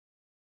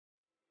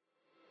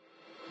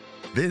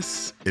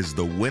This is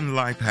the When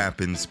Life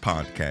Happens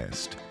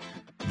podcast,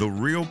 the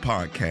real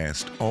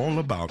podcast all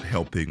about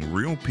helping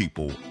real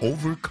people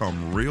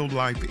overcome real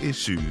life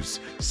issues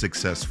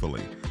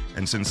successfully.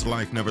 And since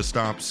life never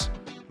stops,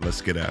 let's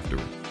get after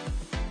it.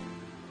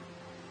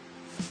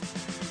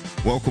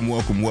 Welcome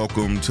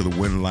to the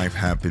When Life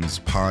Happens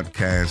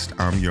podcast.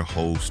 I'm your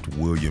host,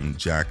 William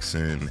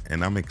Jackson,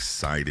 and I'm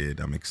excited.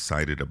 I'm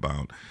excited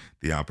about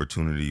the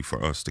opportunity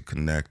for us to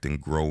connect and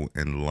grow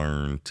and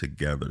learn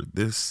together.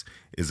 This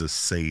is a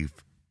safe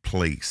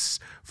place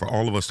for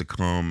all of us to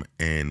come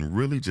and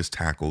really just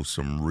tackle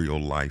some real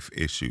life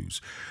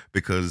issues.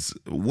 Because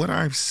what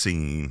I've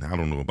seen, I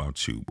don't know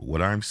about you, but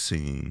what I've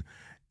seen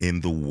in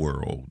the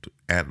world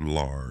at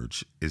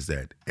large is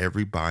that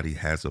everybody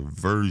has a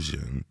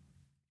version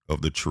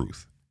of the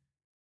truth.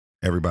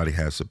 Everybody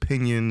has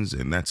opinions,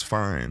 and that's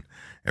fine.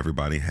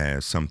 Everybody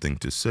has something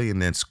to say,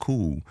 and that's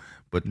cool.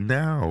 But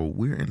now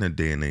we're in a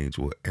day and age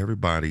where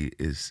everybody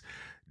is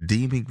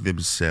deeming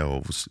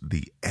themselves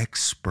the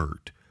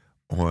expert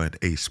on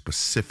a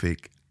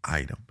specific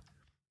item.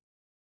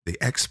 The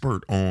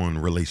expert on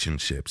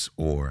relationships,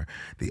 or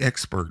the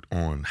expert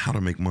on how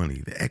to make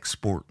money, the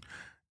expert,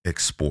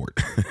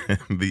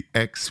 the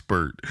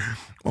expert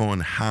on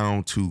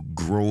how to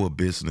grow a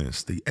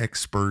business, the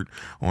expert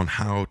on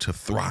how to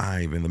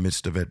thrive in the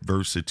midst of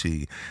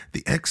adversity,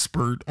 the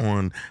expert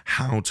on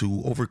how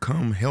to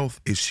overcome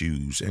health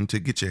issues and to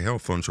get your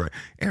health on track.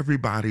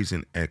 Everybody's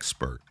an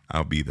expert.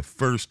 I'll be the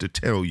first to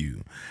tell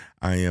you,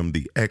 I am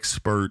the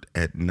expert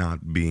at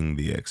not being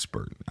the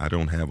expert. I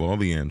don't have all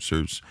the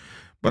answers,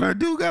 but I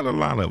do got a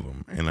lot of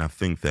them. And I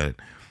think that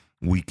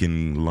we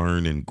can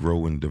learn and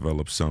grow and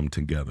develop some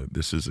together.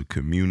 This is a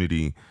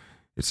community.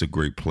 It's a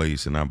great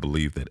place. And I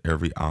believe that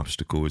every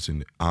obstacle is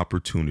an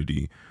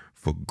opportunity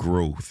for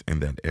growth,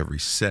 and that every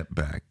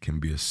setback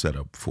can be a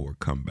setup for a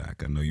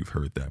comeback. I know you've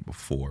heard that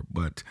before,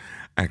 but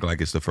act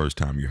like it's the first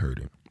time you heard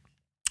it.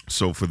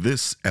 So for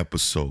this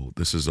episode,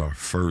 this is our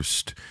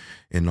first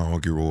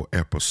inaugural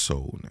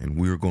episode, and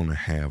we're going to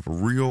have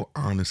real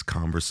honest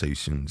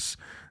conversations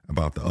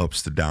about the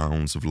ups, the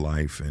downs of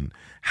life, and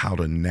how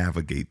to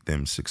navigate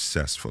them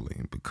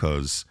successfully,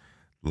 because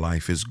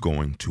life is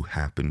going to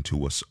happen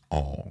to us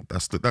all.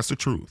 That's the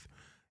truth,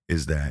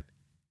 is that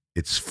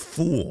it's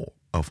full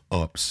of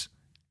ups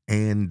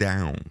and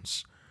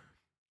downs.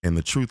 And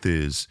the truth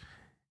is,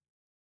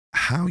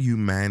 how you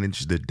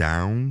manage the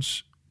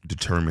downs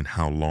determine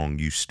how long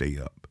you stay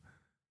up.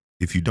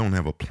 If you don't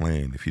have a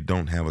plan, if you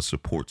don't have a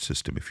support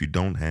system, if you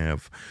don't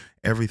have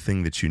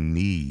everything that you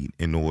need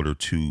in order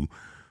to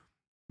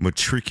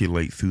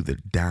matriculate through the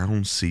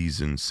down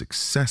season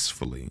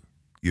successfully,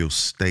 you'll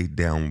stay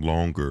down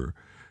longer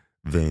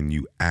than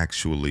you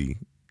actually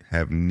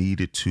have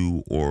needed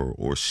to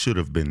or should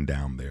have been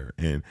down there.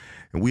 And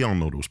we all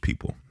know those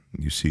people.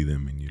 You see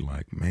them and you're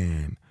like,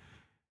 man,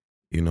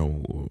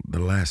 the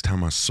last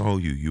time I saw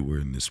you, you were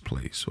in this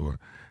place. Or,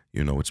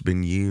 it's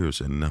been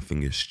years and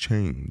nothing has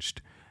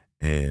changed.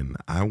 And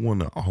I want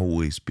to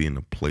always be in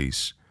a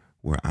place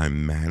where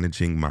I'm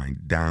managing my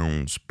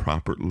downs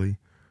properly,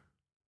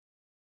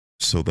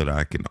 so that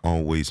I can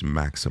always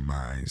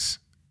maximize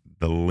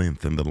the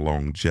length and the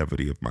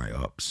longevity of my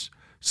ups.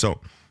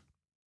 So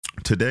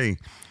today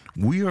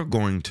we are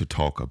going to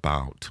talk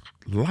about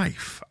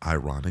life,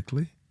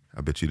 ironically.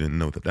 I bet you didn't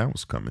know that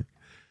was coming.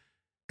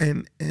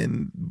 And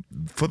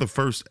for the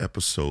first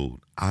episode,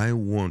 I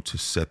want to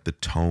set the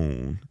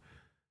tone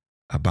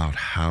about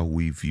how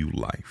we view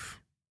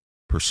life.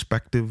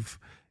 Perspective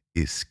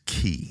is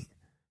key.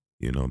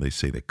 They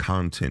say that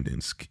content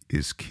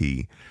is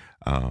key.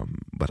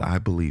 But I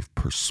believe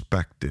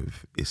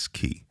perspective is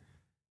key.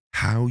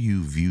 How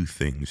you view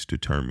things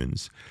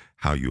determines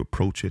how you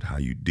approach it, how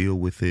you deal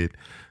with it,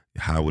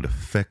 how it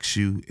affects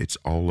you. It's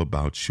all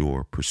about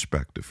your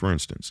perspective. For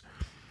instance,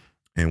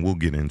 and we'll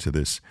get into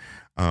this,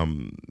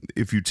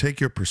 if you take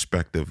your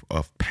perspective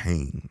of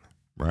pain,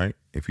 right?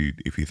 If you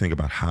think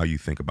about how you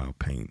think about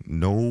pain,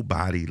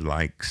 nobody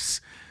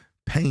likes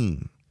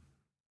pain,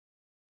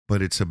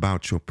 but it's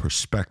about your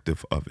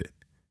perspective of it.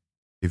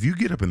 If you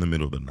get up in the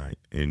middle of the night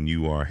and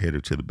you are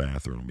headed to the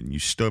bathroom and you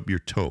stub your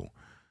toe,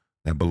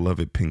 that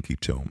beloved pinky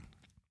toe,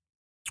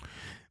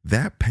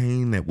 that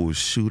pain that will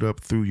shoot up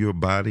through your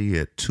body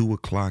at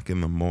 2:00 in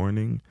the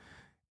morning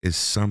is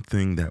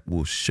something that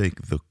will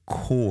shake the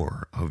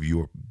core of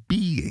your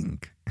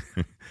being.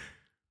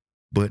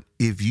 But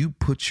if you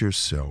put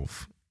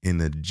yourself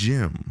in a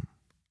gym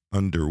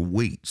under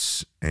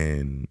weights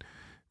and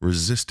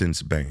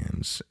resistance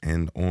bands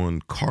and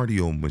on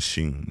cardio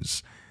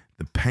machines,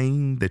 the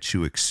pain that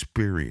you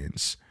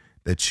experience,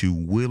 that you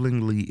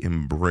willingly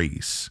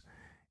embrace,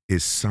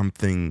 is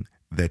something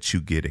that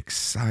you get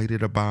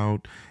excited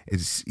about.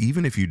 It's,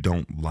 even if you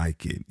don't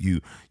like it,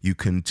 you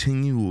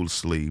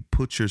continuously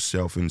put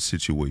yourself in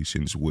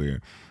situations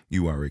where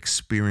you are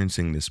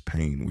experiencing this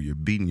pain, where you're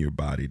beating your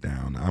body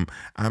down.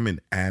 I'm an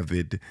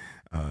avid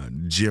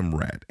gym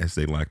rat, as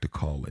they like to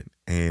call it,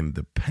 and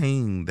the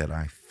pain that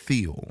I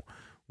feel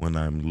when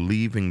I'm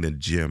leaving the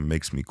gym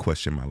makes me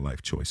question my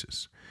life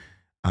choices.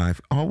 I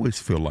always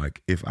feel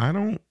like if I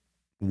don't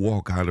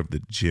walk out of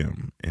the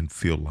gym and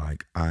feel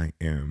like I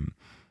am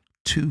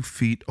 2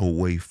 feet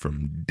away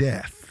from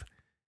death,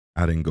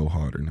 I didn't go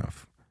hard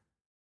enough.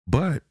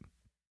 But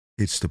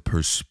it's the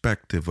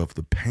perspective of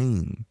the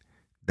pain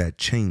that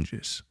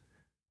changes,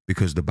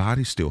 because the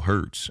body still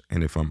hurts.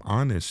 And if I'm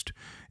honest,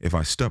 if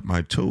I stub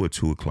my toe at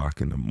 2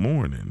 o'clock in the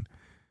morning,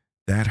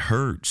 that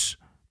hurts,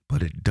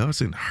 but it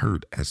doesn't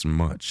hurt as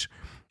much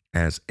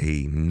as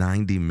a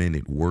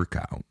 90-minute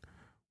workout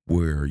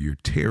where you're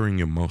tearing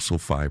your muscle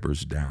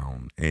fibers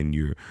down and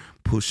you're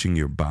pushing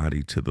your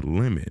body to the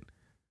limit.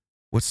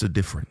 What's the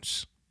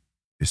difference?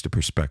 It's the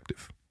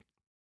perspective.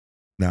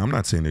 Now, I'm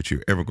not saying that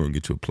you're ever going to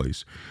get to a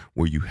place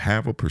where you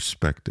have a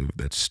perspective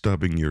that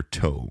stubbing your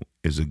toe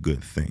is a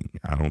good thing.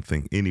 I don't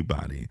think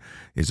anybody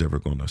is ever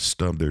going to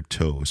stub their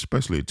toe,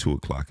 especially at 2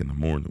 o'clock in the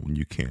morning when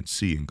you can't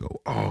see, and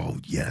go, oh,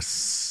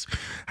 yes,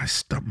 I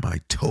stubbed my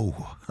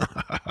toe.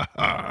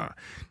 I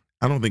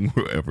don't think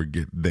we'll ever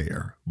get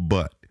there,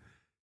 but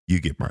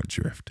you get my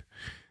drift.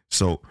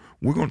 So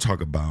we're going to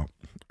talk about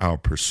our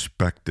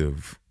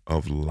perspective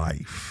of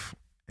life.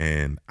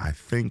 And I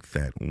think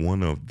that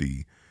one of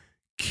the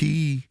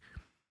key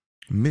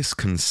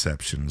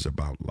misconceptions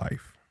about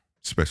life,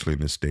 especially in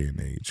this day and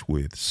age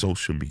with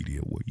social media,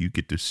 where you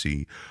get to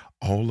see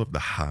all of the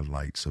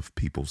highlights of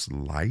people's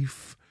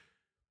life,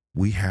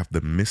 we have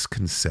the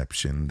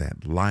misconception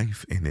that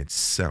life in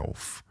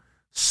itself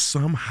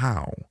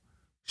somehow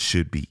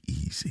should be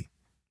easy.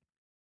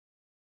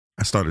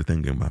 I started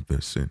thinking about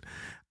this, and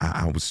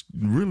I was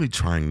really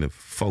trying to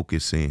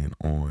focus in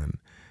on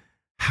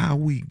how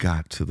we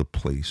got to the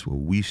place where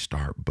we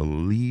start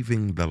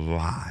believing the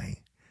lie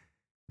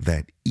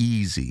that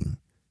easy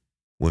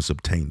was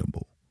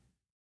obtainable.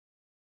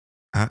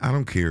 I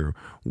don't care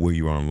where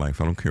you are in life.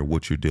 I don't care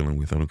what you're dealing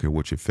with. I don't care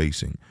what you're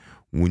facing.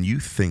 When you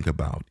think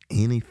about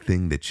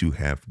anything that you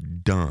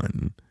have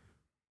done,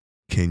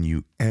 can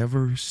you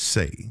ever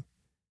say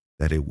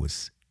that it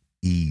was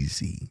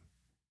easy?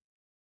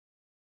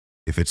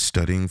 If it's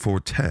studying for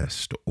a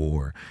test,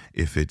 or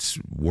if it's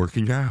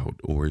working out,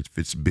 or if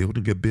it's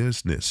building a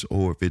business,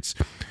 or if it's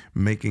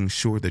making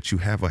sure that you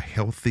have a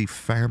healthy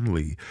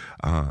family,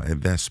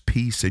 and that's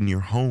peace in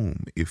your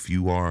home, if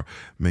you are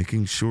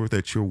making sure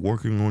that you're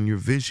working on your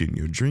vision,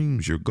 your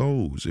dreams, your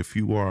goals, if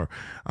you are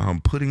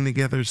putting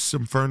together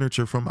some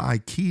furniture from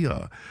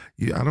IKEA,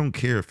 I don't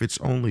care if it's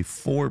only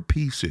 4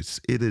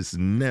 pieces, it is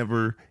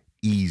never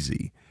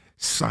easy.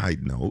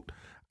 Side note,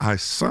 I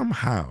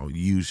somehow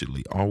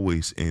usually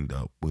always end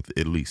up with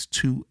at least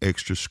 2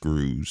 extra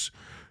screws,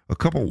 a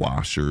couple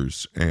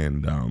washers,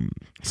 and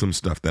some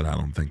stuff that I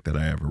don't think that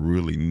I ever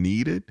really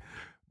needed.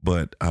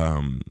 But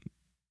I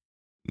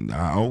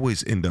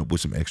always end up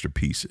with some extra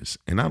pieces.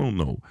 And I don't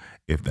know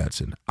if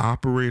that's an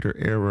operator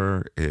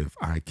error, if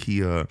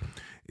IKEA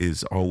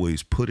is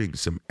always putting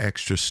some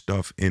extra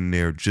stuff in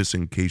there just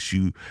in case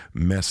you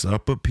mess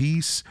up a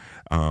piece.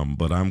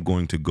 But I'm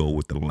going to go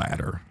with the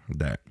latter,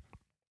 that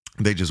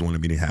they just wanted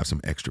me to have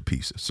some extra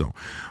pieces. So,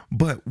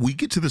 but we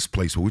get to this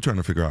place where we're trying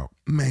to figure out,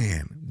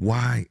 man,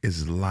 why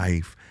is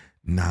life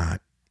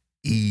not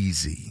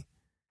easy?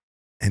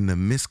 And the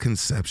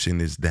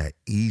misconception is that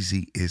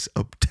easy is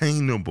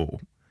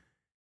obtainable.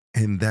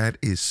 And that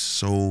is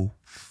so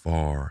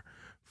far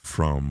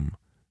from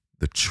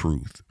the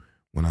truth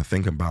when I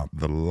think about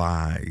the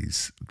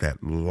lies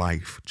that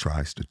life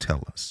tries to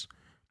tell us.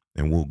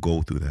 And we'll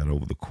go through that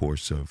over the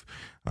course of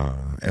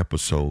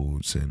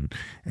episodes, and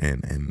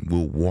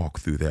we'll walk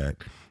through that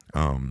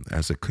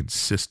as a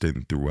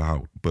consistent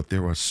throughout. But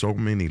there are so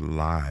many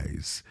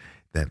lies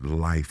that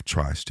life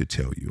tries to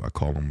tell you. I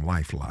call them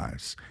life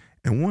lies.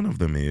 And one of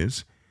them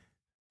is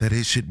that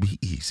it should be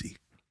easy.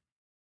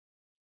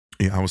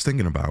 Yeah, I was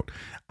thinking about,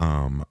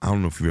 I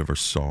don't know if you ever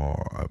saw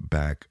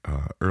back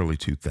early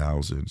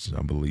 2000s,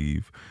 I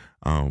believe,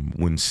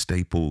 when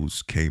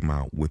Staples came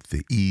out with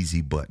the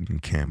Easy Button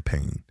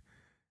campaign.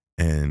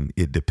 And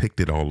it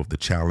depicted all of the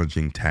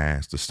challenging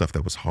tasks, the stuff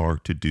that was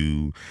hard to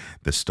do,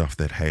 the stuff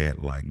that had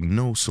like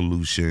no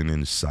solution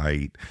in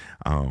sight,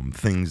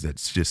 things that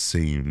just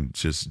seemed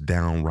just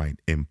downright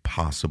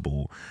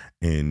impossible.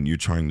 And you're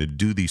trying to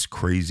do these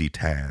crazy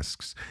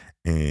tasks,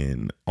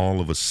 and all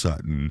of a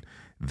sudden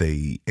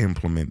they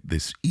implement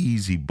this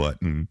easy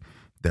button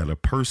that a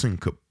person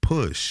could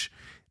push,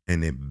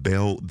 and it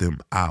bailed them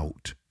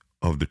out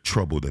of the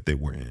trouble that they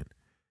were in.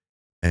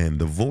 And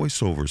the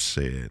voiceover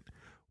said,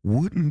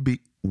 Wouldn't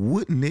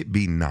it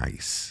be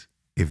nice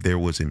if there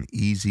was an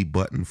easy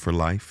button for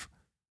life?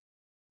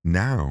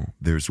 Now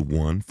there's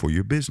one for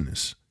your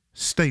business.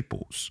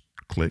 Staples.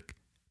 Click.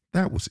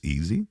 That was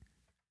easy.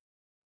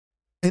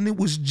 And it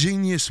was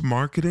genius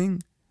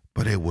marketing,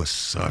 but it was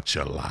such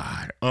a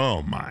lie.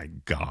 Oh my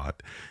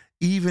God.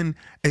 And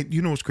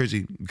you know what's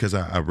crazy? Because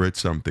I read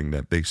something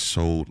that they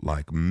sold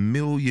like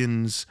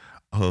millions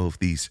of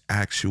these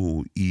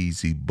actual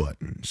easy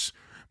buttons,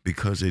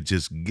 because it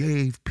just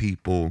gave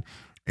people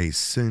a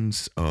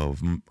sense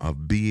of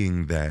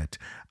being that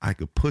I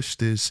could push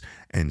this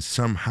and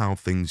somehow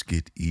things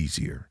get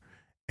easier.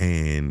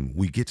 And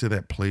we get to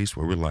that place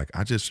where we're like,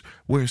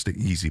 where's the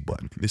easy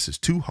button? This is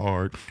too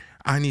hard.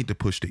 I need to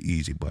push the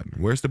easy button.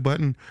 Where's the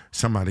button?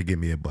 Somebody give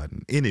me a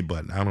button. Any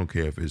button. I don't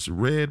care if it's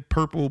red,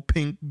 purple,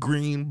 pink,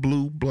 green,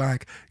 blue,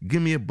 black.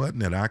 Give me a button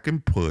that I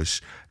can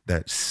push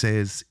that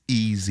says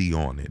easy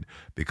on it,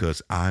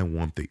 because I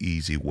want the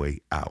easy way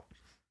out.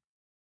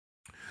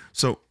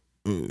 So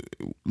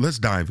let's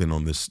dive in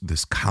on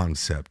this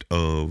concept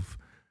of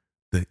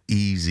the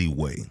easy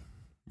way,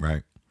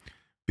 right?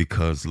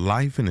 Because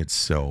life in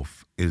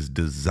itself is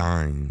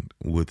designed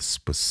with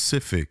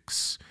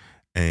specifics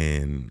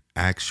and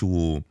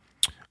actual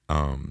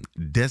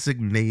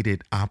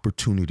designated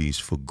opportunities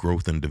for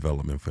growth and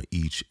development for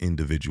each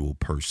individual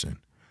person.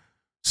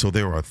 So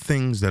there are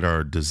things that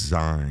are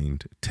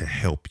designed to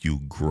help you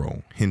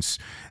grow. Hence,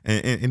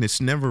 and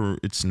it's never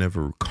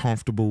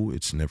comfortable.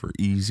 It's never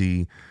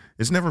easy.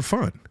 It's never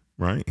fun,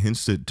 right?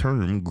 Hence the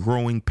term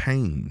growing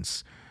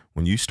pains.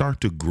 When you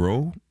start to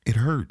grow, it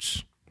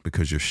hurts,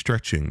 because you're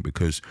stretching,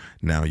 because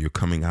now you're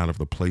coming out of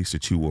the place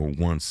that you were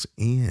once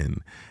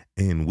in.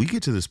 And we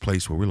get to this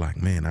place where we're like,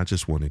 man, I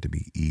just want it to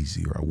be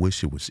easier. I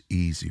wish it was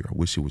easier. I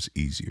wish it was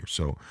easier.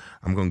 So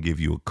I'm going to give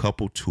you a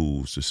couple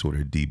tools to sort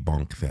of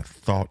debunk that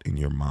thought in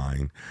your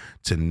mind,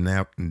 to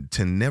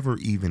never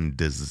even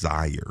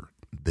desire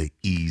the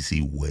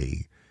easy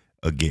way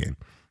again.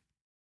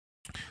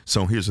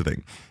 So here's the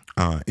thing.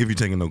 If you're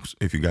taking notes,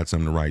 if you got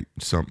something to write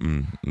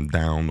something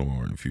down,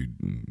 or if you're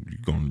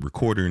going to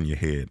record it in your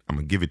head, I'm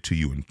going to give it to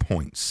you in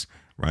points,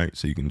 right?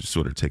 So you can just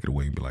sort of take it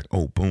away and be like,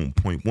 oh, boom,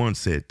 point one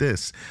said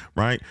this,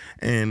 right?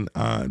 And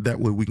that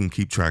way we can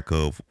keep track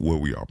of where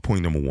we are.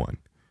 Point number one: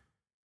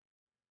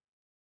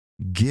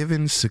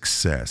 given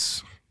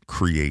success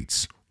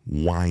creates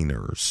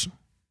whiners,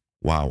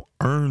 while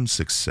earned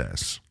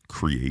success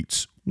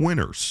creates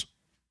winners.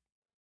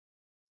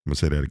 I'm going to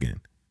say that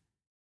again.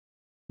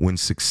 When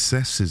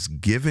success is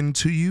given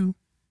to you,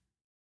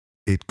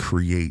 it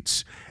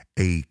creates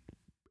a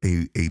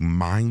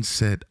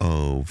mindset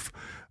of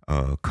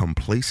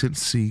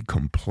complacency,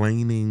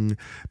 complaining,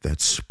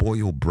 that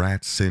spoiled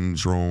brat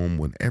syndrome.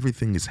 When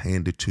everything is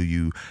handed to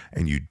you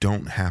and you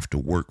don't have to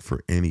work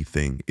for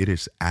anything, it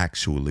is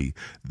actually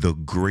the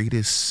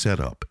greatest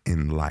setup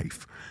in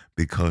life,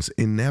 because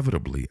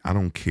inevitably, I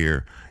don't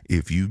care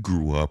if you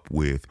grew up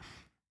with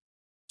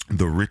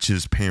the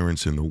richest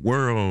parents in the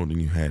world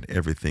and you had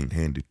everything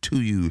handed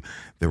to you,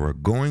 there are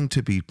going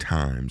to be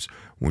times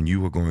when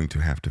you are going to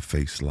have to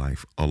face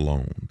life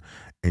alone.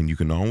 And you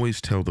can always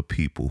tell the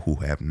people who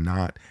have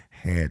not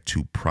had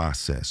to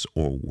process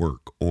or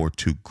work or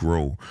to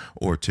grow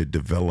or to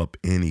develop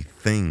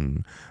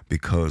anything,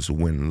 because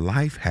when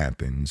life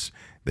happens,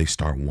 they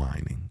start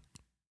whining.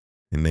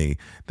 And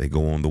they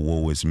go on the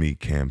woe is me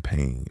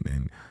campaign,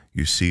 and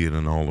you see it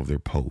in all of their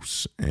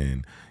posts,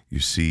 and you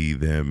see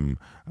them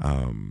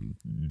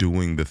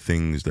doing the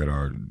things that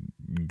are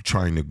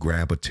trying to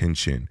grab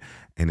attention.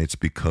 And it's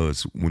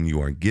because when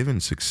you are given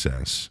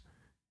success,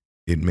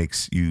 it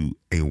makes you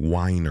a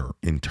whiner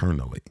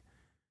internally.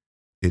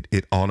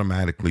 It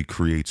automatically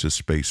creates a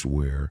space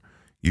where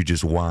you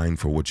just whine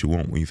for what you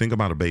want. When you think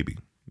about a baby,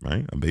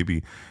 right? A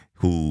baby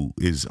who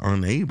is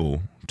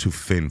unable to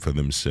fend for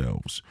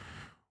themselves,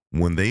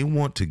 when they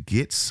want to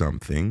get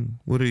something,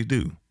 what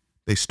do?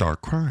 They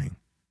start crying.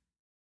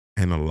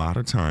 And a lot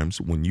of times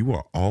when you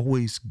are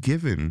always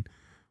given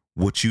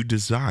what you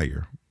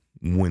desire,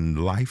 when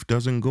life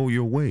doesn't go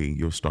your way,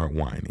 you'll start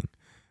whining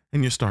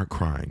and you start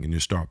crying and you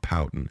start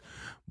pouting.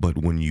 But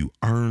when you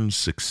earn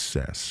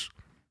success,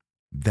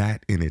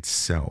 that in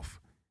itself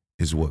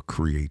is what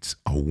creates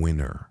a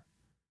winner.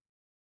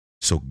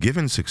 So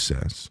given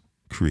success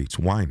creates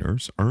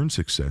whiners, earned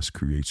success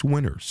creates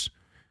winners.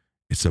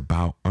 It's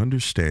about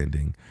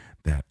understanding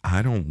that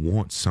I don't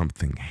want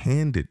something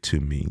handed to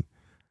me.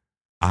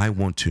 I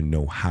want to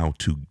know how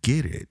to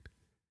get it,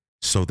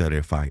 so that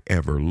if I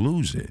ever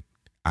lose it,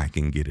 I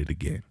can get it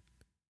again.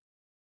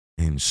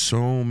 And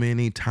so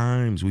many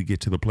times we get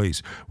to the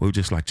place where we're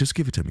just like, just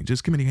give it to me.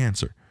 Just give me the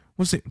answer.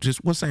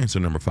 What's answer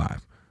number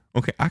 5?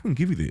 Okay, I can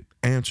give you the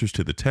answers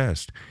to the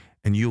test,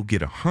 and you'll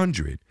get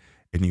 100,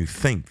 and you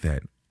think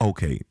that,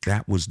 okay,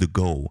 that was the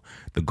goal.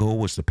 The goal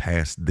was to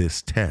pass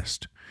this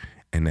test,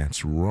 and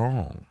that's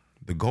wrong.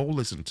 The goal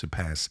isn't to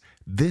pass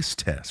this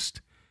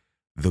test.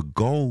 The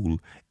goal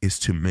is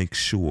to make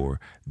sure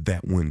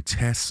that when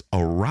tests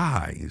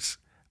arise,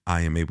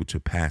 I am able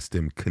to pass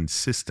them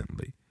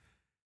consistently.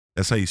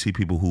 That's how you see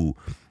people who,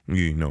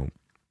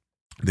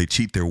 they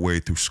cheat their way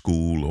through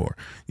school, or,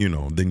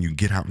 then you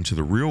get out into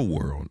the real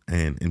world,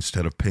 and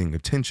instead of paying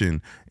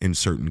attention in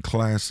certain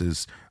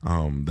classes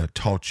that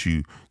taught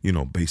you,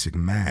 basic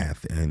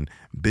math and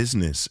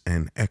business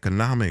and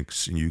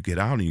economics, and you get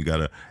out and you got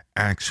to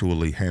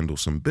actually handle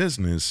some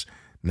business,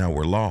 now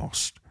we're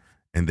lost.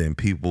 And then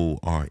people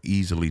are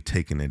easily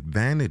taken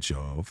advantage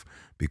of,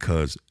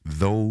 because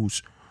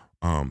those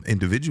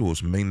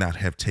individuals may not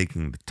have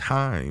taken the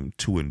time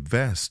to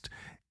invest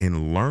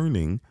in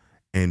learning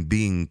and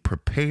being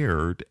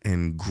prepared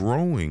and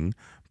growing,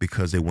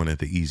 because they wanted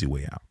the easy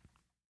way out.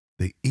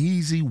 The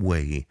easy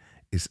way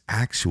is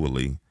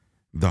actually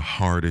the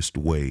hardest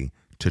way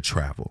to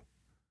travel.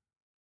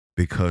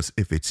 Because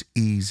if it's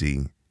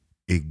easy,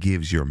 it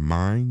gives your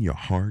mind, your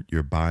heart,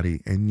 your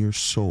body, and your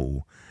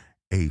soul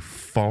a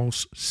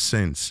false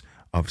sense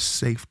of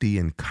safety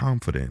and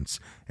confidence.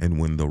 And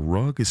when the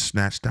rug is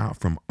snatched out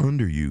from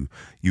under you,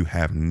 you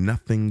have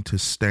nothing to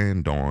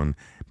stand on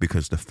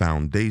because the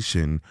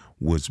foundation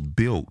was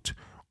built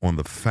on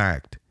the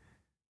fact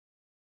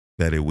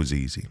that it was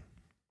easy.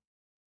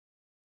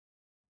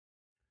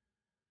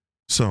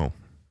 So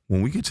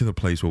when we get to the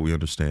place where we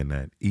understand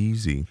that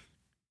easy,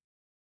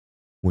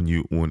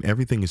 when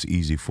everything is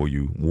easy for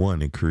you,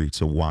 one, it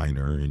creates a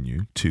whiner in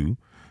you. Two,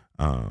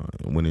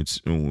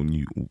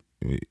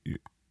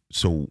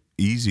 so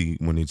easy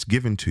when it's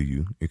given to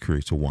you, it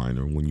creates a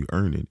whiner. When you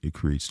earn it, it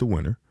creates the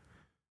winner.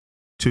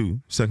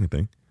 Two, second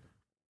thing,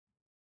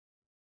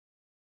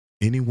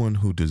 anyone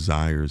who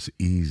desires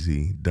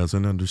easy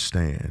doesn't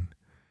understand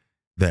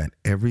that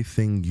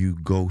everything you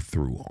go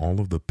through, all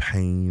of the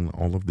pain,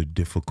 all of the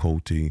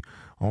difficulty,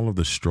 all of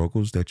the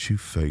struggles that you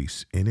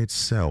face in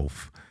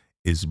itself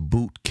is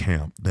boot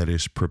camp that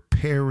is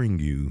preparing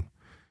you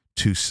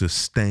to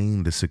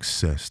sustain the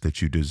success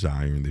that you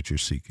desire and that you're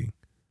seeking.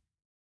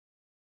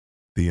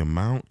 The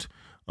amount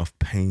of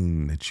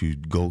pain that you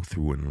go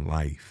through in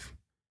life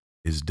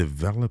is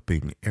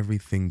developing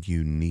everything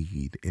you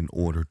need in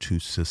order to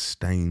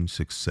sustain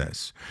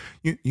success.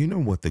 You know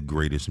what the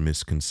greatest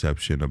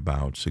misconception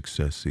about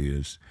success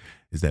is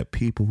that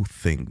people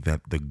think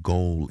that the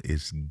goal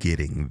is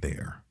getting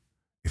there.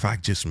 If I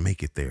just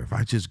make it there, if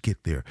I just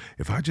get there,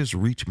 if I just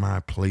reach my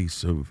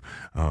place of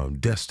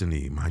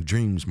destiny, my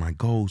dreams, my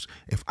goals,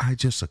 if I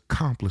just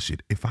accomplish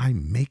it, if I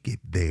make it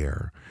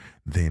there,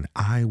 then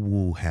I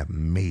will have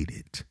made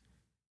it.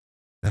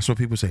 That's what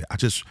people say.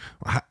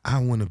 I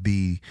want to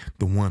be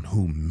the one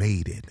who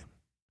made it.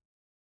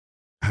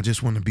 I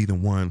just want to be the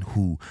one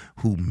who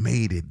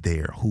made it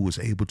there, who was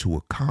able to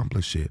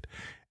accomplish it.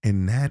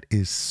 And that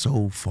is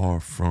so far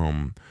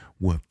from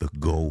what the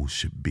goal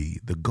should be.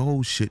 The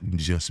goal shouldn't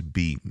just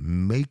be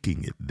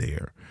making it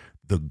there.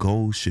 The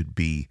goal should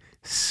be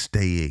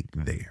staying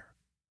there.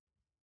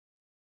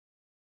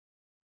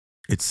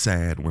 It's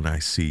sad when I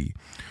see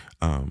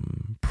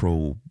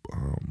pro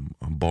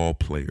ball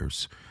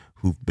players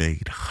who've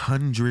made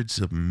hundreds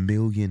of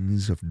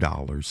millions of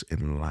dollars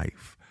in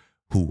life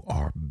who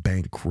are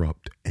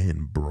bankrupt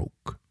and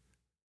broke.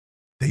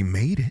 They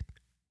made it.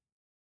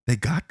 They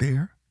got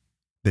there.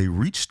 They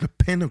reached the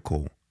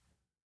pinnacle.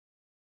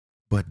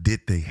 But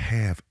did they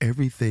have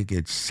everything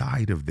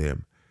inside of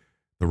them?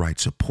 The right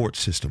support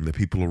system, the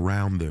people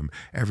around them,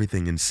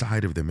 everything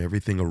inside of them,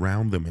 everything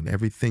around them, and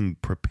everything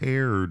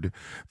prepared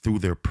through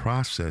their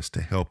process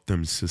to help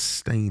them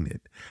sustain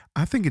it.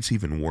 I think it's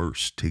even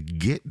worse to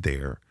get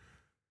there,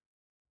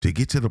 to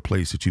get to the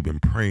place that you've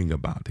been praying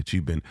about, that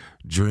you've been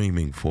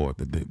dreaming for,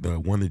 the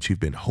one that you've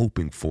been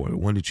hoping for, the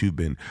one that you've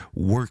been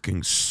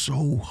working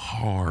so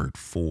hard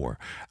for.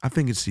 I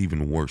think it's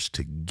even worse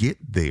to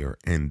get there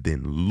and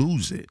then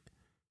lose it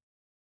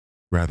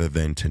rather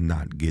than to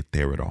not get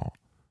there at all.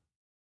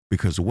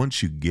 Because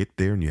once you get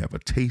there and you have a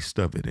taste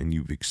of it and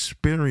you've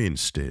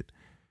experienced it,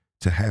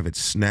 to have it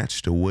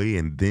snatched away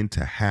and then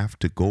to have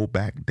to go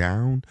back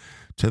down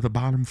to the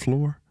bottom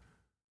floor,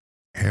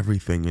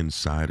 everything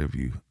inside of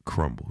you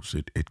crumbles.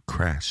 It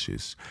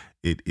crashes.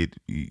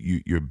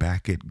 You're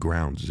back at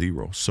ground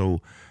zero.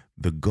 So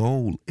the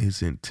goal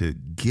isn't to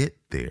get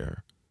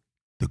there.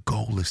 The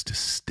goal is to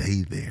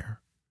stay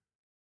there.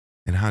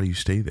 And how do you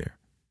stay there?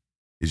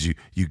 Is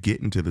you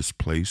get into this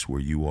place where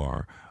you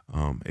are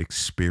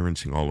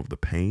experiencing all of the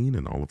pain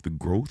and all of the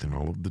growth and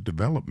all of the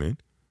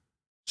development,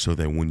 so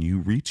that when you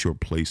reach your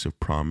place of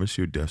promise,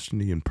 your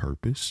destiny and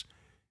purpose,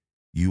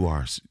 you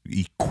are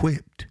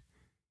equipped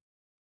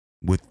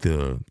with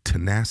the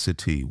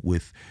tenacity,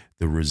 with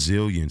the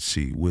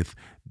resiliency, with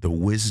the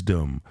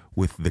wisdom,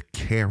 with the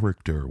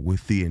character,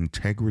 with the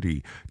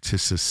integrity to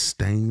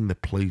sustain the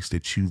place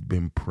that you've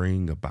been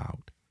praying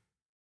about.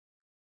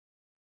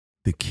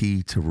 The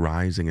key to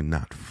rising and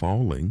not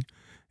falling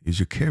is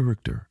your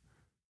character.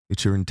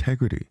 It's your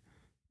integrity.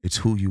 It's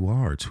who you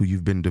are. It's who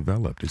you've been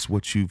developed. It's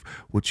what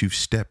you've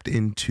stepped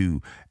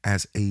into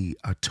as a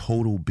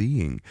total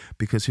being.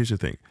 Because here's the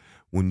thing.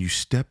 When you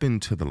step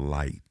into the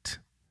light,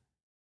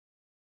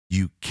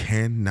 you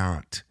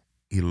cannot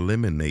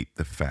eliminate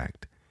the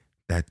fact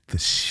that the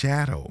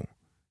shadow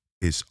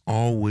is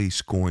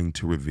always going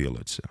to reveal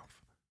itself.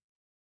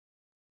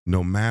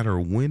 No matter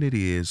when it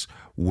is,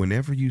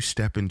 whenever you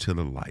step into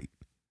the light,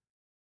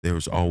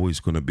 there's always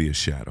going to be a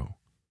shadow.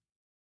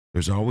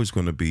 There's always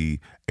going to be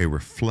a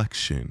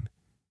reflection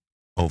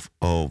of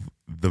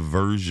the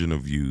version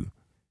of you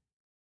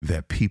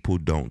that people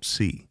don't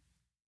see.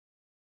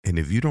 And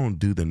if you don't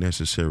do the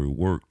necessary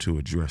work to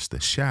address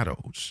the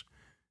shadows,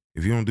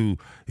 if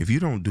you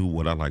don't do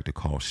what I like to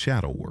call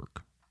shadow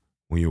work,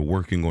 when you're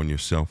working on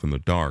yourself in the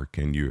dark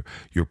and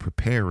you're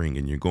preparing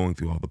and you're going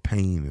through all the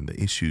pain and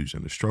the issues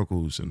and the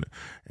struggles and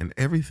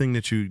everything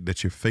that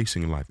you're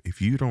facing in life,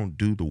 if you don't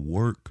do the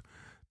work,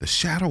 the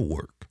shadow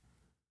work,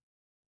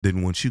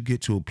 then once you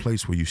get to a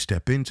place where you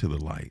step into the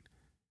light,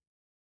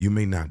 You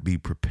may not be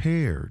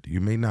prepared.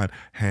 You may not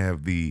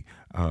have the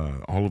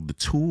all of the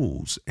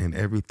tools and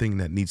everything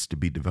that needs to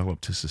be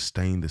developed to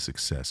sustain the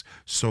success.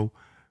 So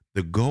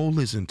the goal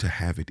isn't to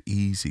have it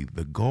easy.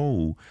 The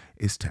goal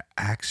is to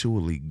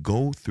actually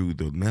go through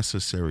the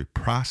necessary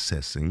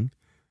processing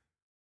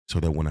so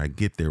that when I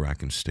get there, I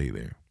can stay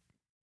there.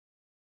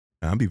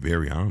 I'll be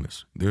very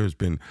honest. There's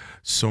been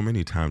so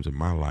many times in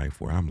my life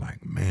where I'm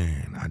like,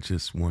 man, I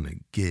just want to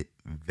get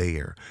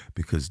there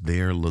because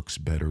there looks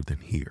better than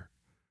here.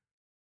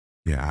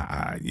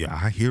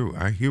 I hear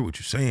what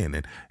you're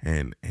saying,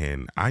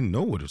 and I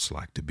know what it's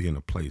like to be in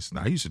a place. And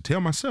I used to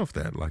tell myself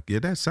that, like, yeah,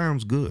 that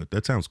sounds good.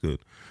 That sounds good,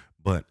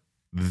 but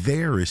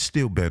there is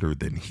still better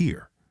than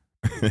here.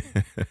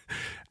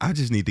 I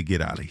just need to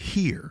get out of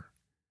here.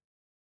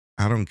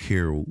 I don't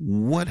care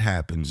what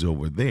happens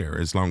over there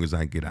as long as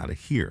I get out of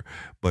here.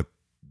 But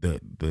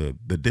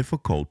the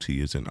difficulty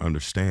is in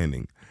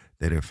understanding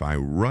that if I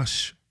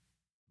rush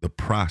the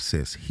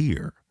process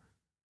here,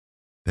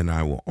 then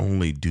I will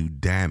only do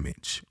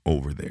damage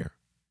over there.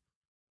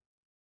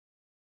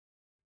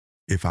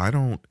 If I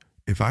don't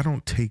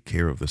take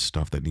care of the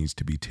stuff that needs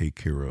to be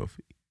taken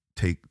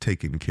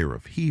care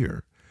of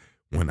here,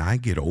 when I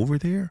get over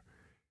there,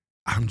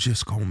 I'm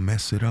just gonna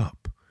mess it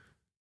up.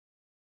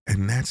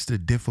 And that's the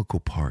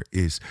difficult part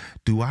is,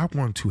 do I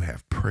want to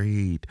have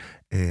prayed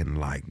and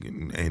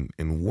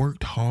and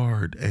worked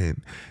hard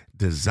and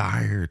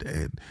desired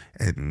and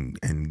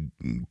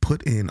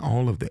put in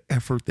all of the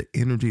effort, the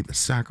energy, the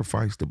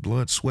sacrifice, the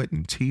blood, sweat,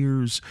 and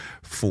tears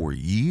for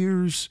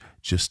years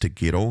just to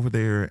get over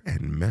there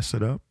and mess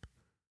it up?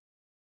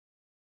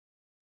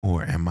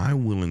 Or am I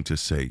willing to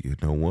say, you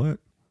know what?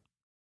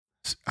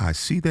 I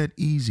see that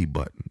easy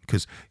button.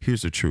 Because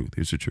here's the truth.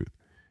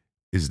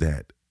 Is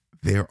that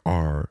there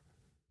are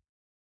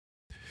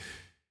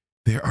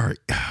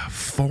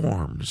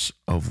forms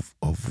of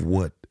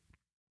what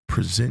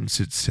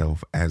presents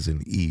itself as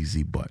an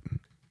easy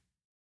button.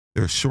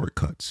 There are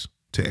shortcuts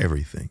to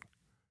everything.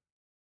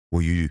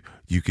 Well, you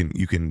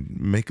can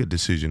make a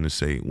decision to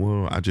say,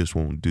 well, I just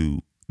won't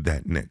do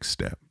that next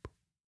step.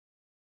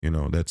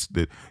 That's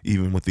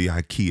even with the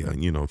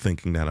IKEA,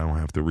 thinking that I don't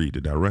have to read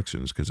the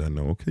directions because I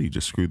know, okay, you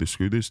just screw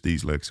this,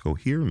 these legs go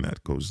here and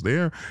that goes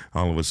there.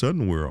 All of a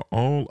sudden, we're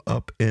all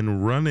up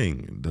and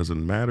running. It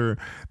doesn't matter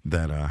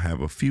that I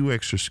have a few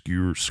extra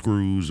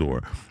screws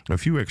or a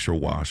few extra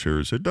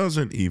washers. It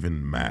doesn't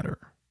even matter.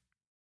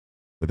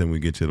 But then we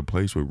get to the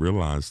place where we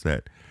realize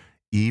that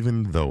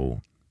even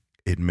though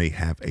it may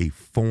have a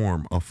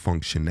form of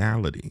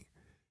functionality,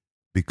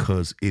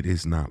 because it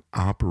is not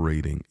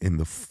operating in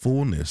the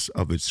fullness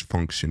of its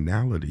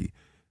functionality,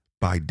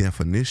 by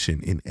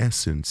definition, in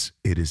essence,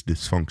 it is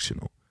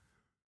dysfunctional.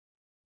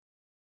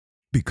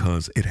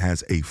 Because it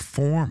has a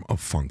form of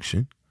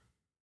function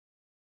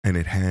and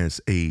it has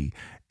a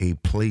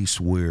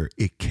place where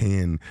it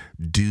can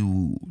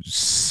do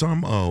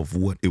some of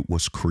what it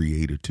was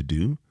created to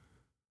do.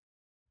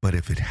 But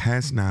if it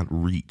has not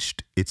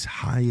reached its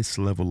highest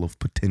level of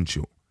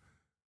potential,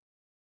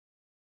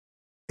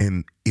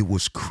 and it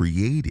was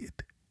created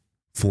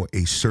for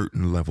a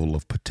certain level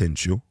of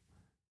potential,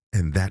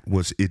 and that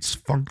was its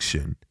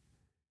function.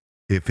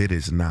 If it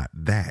is not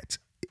that,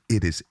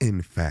 it is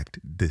in fact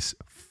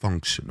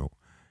dysfunctional.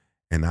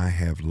 And I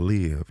have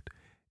lived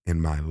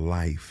in my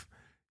life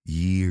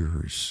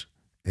years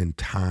and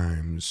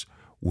times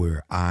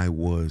where I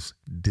was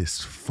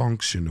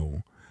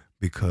dysfunctional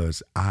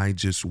because I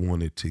just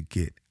wanted to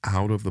get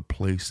out of the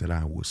place that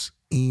I was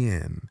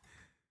in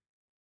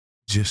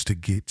just to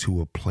get to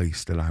a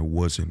place that I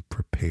wasn't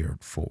prepared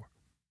for.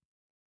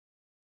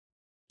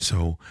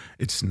 So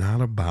it's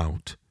not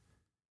about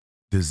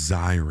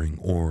desiring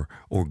or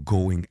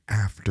going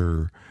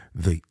after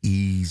the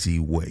easy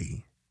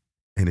way.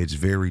 And it's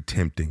very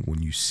tempting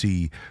when you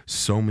see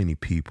so many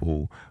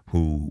people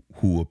who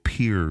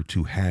appear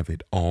to have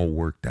it all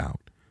worked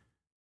out.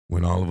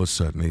 When all of a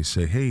sudden they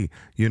say, hey,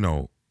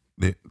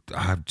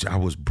 I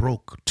was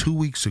broke 2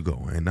 weeks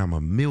ago and I'm a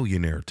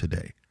millionaire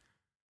today.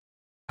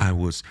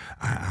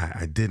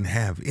 I didn't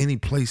have any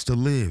place to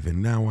live,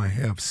 and now I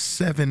have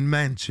 7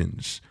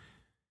 mansions.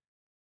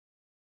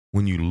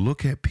 When you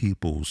look at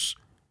people's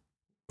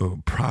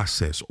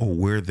process or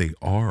where they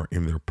are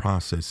in their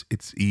process,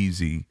 it's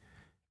easy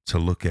to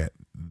look at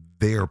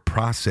their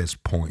process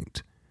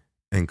point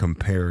and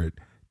compare it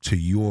to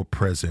your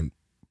present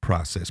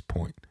process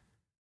point.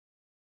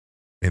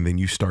 And then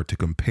you start to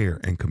compare,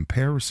 and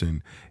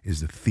comparison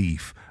is the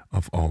thief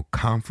of all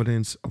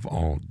confidence, of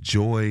all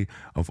joy,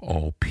 of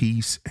all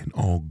peace, and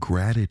all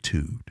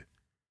gratitude.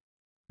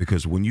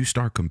 Because when you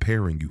start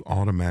comparing, you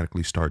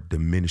automatically start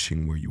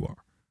diminishing where you are.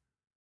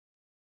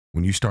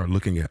 When you start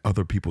looking at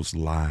other people's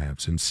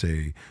lives and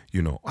say,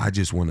 I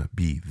just want to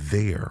be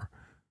there,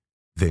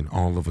 then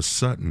all of a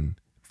sudden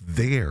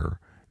there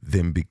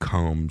then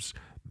becomes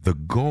the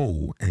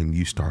goal, and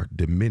you start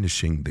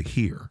diminishing the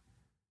here.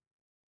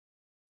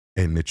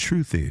 And the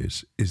truth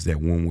is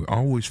that when we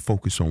always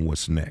focus on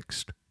what's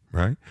next,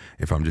 right?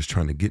 If I'm just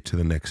trying to get to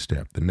the next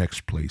step, the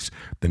next place,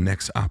 the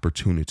next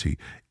opportunity,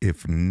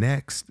 if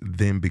next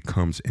then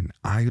becomes an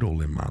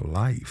idol in my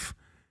life,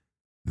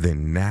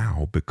 then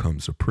now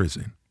becomes a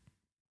prison.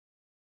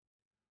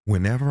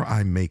 Whenever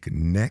I make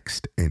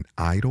next an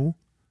idol,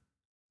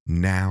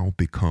 now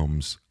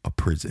becomes a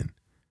prison.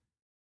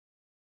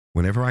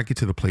 Whenever I get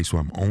to the place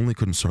where I'm only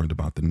concerned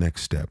about the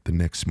next step, the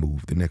next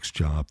move, the next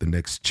job, the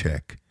next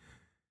check,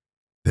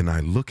 then I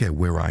look at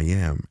where I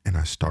am and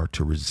I start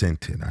to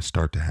resent it. I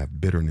start to have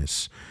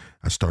bitterness.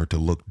 I start to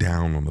look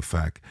down on the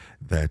fact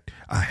that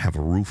I have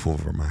a roof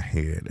over my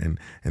head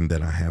and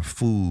that I have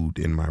food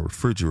in my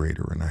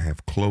refrigerator and I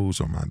have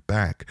clothes on my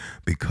back,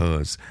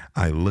 because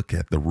I look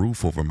at the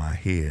roof over my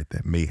head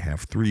that may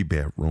have 3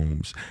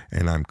 bedrooms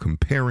and I'm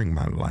comparing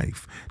my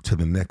life to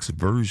the next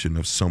version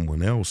of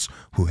someone else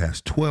who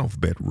has 12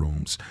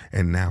 bedrooms.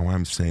 And now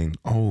I'm saying,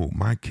 oh,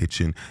 my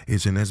kitchen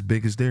isn't as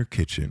big as their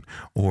kitchen,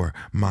 or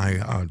my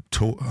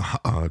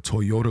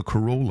Toyota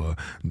Corolla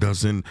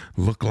doesn't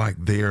look like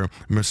their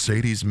Mercedes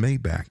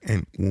Maybach.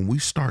 And when we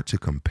start to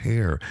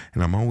compare,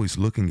 and I'm always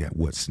looking at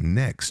what's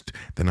next,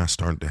 then I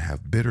start to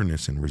have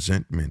bitterness and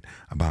resentment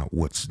about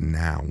what's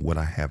now, what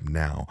I have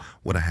now,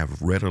 what I have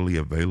readily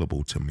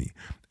available to me.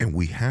 And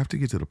we have to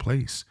get to the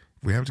place.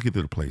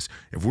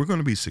 If we're going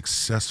to be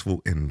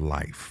successful in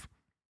life,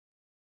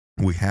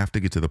 we have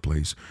to get to the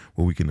place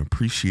where we can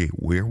appreciate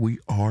where we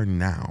are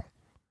now,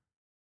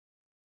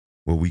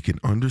 where we can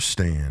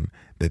understand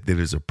that there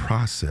is a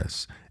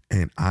process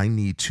and I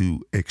need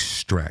to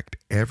extract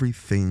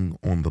everything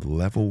on the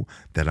level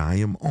that I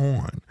am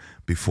on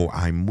before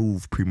I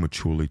move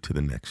prematurely to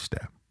the next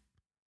step.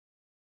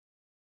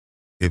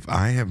 If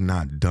I have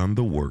not done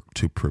the work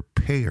to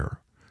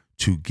prepare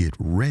to get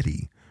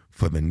ready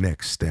for the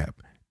next step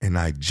and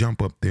I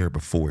jump up there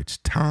before it's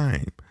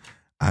time,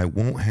 I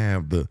won't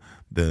have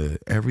the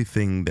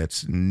everything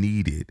that's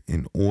needed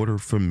in order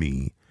for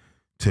me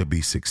to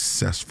be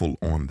successful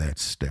on that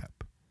step.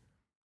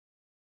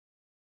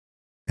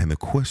 And the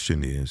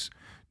question is,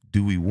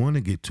 do we want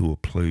to get to a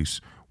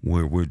place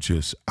where we're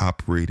just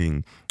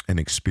operating and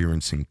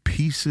experiencing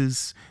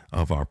pieces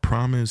of our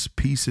promise,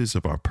 pieces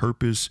of our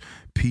purpose,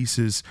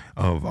 pieces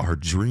of our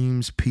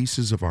dreams,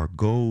 pieces of our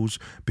goals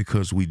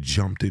because we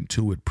jumped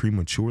into it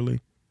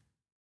prematurely?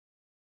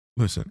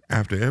 Listen,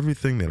 after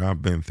everything that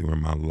I've been through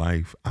in my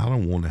life, I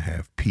don't want to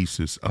have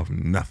pieces of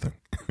nothing.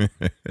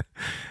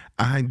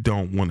 I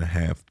don't want to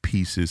have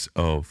pieces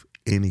of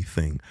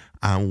anything.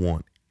 I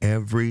want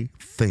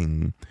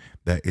everything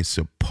that is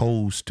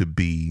supposed to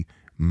be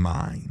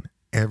mine,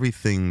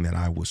 everything that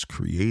I was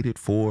created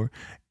for,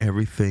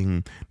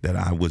 everything that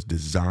I was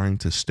designed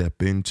to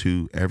step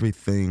into,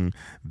 everything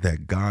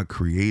that God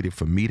created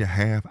for me to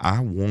have.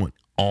 I want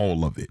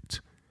all of it.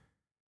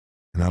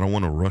 And I don't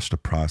want to rush the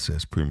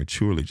process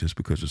prematurely just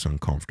because it's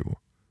uncomfortable.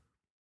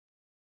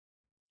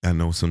 I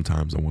know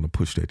sometimes I want to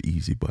push that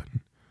easy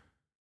button.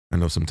 I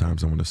know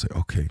sometimes I want to say,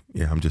 okay,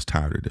 yeah, I'm just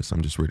tired of this.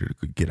 I'm just ready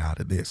to get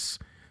out of this.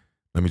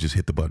 Let me just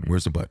hit the button.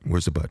 Where's the button?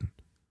 Where's the button?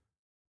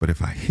 But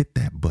if I hit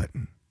that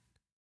button,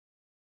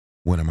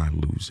 what am I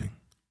losing?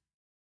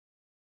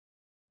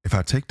 If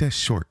I take that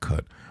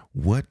shortcut,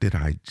 what did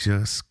I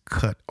just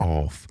cut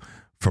off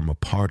from a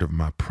part of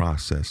my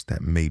process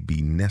that may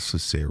be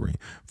necessary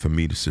for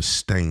me to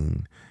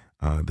sustain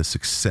the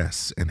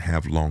success and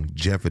have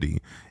longevity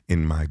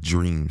in my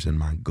dreams and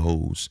my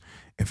goals?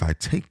 If I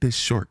take this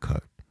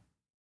shortcut,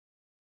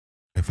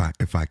 if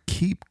I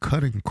keep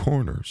cutting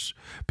corners,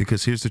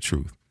 because here's the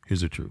truth,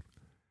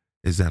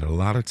 is that a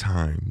lot of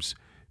times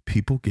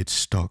people get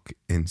stuck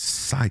in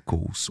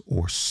cycles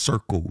or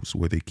circles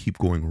where they keep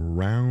going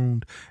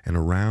around and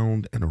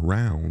around and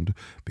around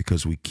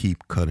because we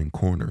keep cutting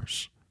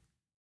corners.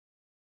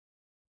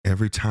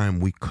 Every time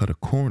we cut a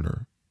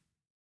corner,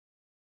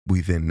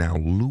 we then now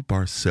loop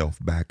ourselves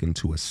back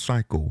into a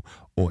cycle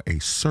or a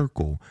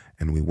circle,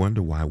 and we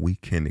wonder why we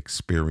can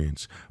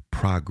experience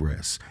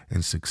progress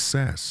and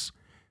success.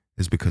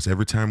 It's because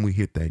every time we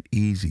hit that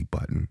easy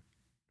button,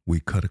 we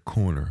cut a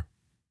corner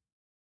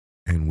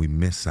and we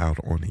miss out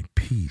on a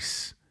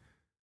piece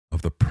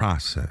of the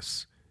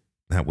process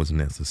that was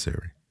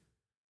necessary.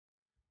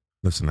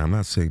 Listen, I'm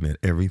not saying that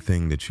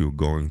everything that you're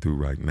going through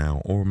right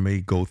now or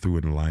may go through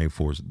in life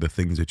or the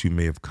things that you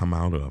may have come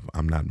out of,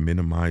 I'm not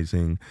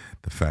minimizing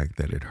the fact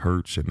that it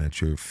hurts and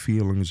that your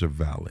feelings are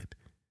valid.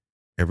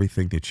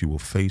 Everything that you will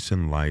face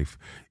in life,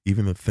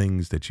 even the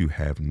things that you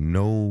have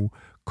no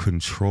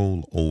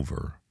control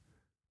over,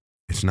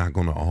 it's not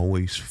going to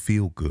always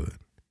feel good.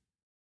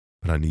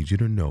 But I need you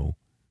to know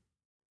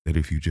that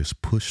if you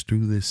just push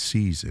through this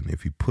season,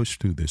 if you push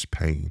through this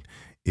pain,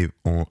 if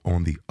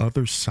on the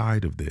other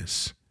side of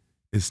this,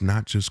 it's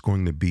not just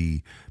going to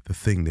be the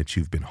thing that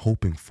you've been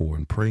hoping for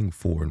and praying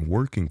for and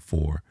working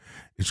for.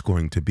 It's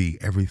going to be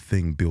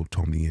everything built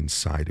on the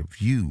inside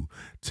of you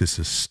to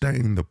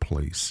sustain the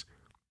place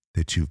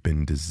that you've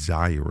been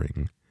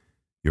desiring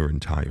your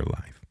entire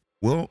life.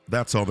 Well,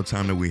 that's all the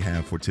time that we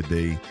have for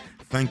today.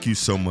 Thank you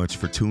so much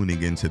for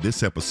tuning into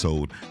this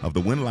episode of the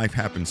When Life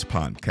Happens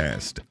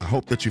podcast. I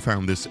hope that you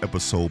found this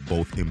episode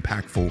both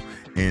impactful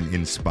and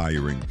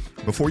inspiring.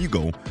 Before you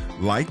go,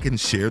 like and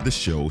share the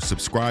show,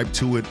 subscribe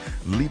to it,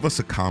 leave us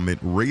a comment,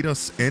 rate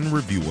us, and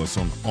review us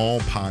on all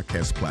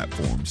podcast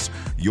platforms.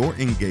 Your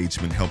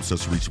engagement helps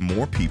us reach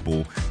more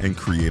people and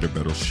create a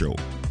better show.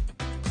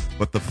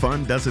 But the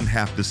fun doesn't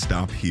have to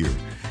stop here.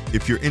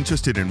 If you're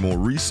interested in more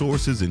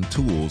resources and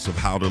tools of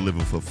how to live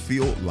a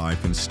fulfilled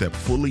life and step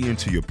fully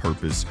into your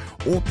purpose,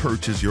 or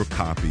purchase your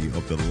copy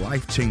of the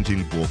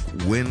life-changing book,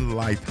 When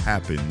Life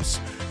Happens,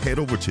 head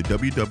over to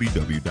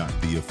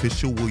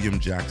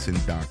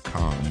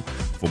www.theofficialwilliamjackson.com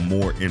for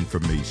more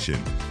information.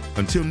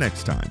 Until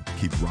next time,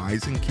 keep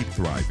rising, keep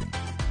thriving,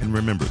 and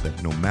remember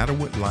that no matter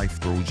what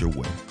life throws your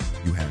way,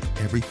 you have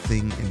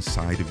everything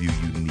inside of you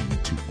you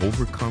need to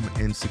overcome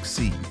and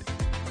succeed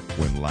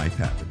when life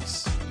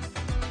happens.